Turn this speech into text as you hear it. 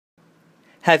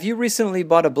Have you recently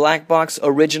bought a Black Box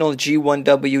original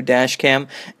G1W dashcam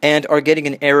and are getting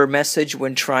an error message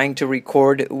when trying to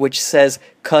record which says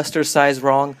Custer size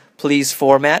wrong, please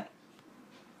format?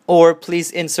 Or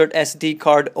please insert SD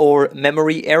card or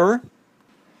memory error?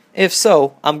 If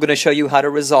so, I'm going to show you how to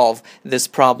resolve this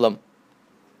problem.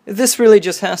 This really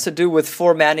just has to do with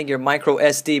formatting your micro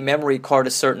SD memory card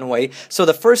a certain way. So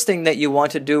the first thing that you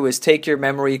want to do is take your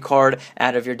memory card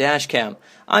out of your dashcam.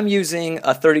 I'm using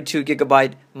a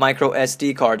 32GB micro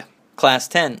SD card, class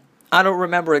 10. I don't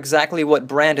remember exactly what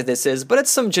brand this is, but it's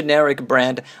some generic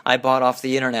brand I bought off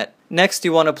the internet. Next,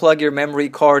 you want to plug your memory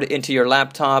card into your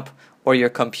laptop or your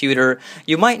computer.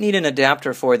 You might need an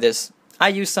adapter for this. I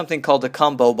use something called a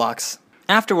combo box.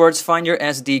 Afterwards, find your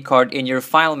SD card in your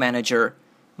file manager.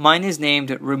 Mine is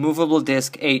named Removable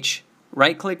Disk H.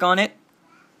 Right-click on it,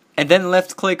 and then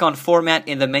left-click on Format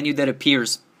in the menu that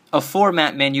appears. A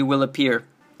Format menu will appear.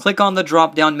 Click on the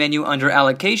drop-down menu under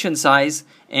Allocation Size,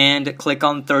 and click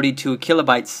on 32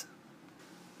 kilobytes.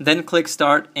 Then click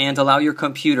Start and allow your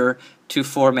computer to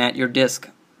format your disk.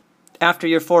 After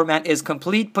your format is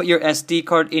complete, put your SD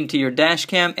card into your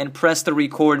dashcam and press the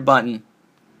record button.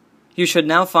 You should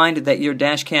now find that your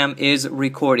dashcam is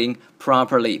recording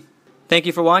properly. Thank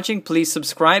you for watching. Please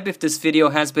subscribe if this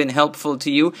video has been helpful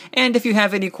to you. And if you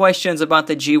have any questions about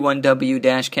the G1W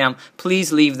dashcam,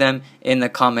 please leave them in the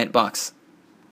comment box.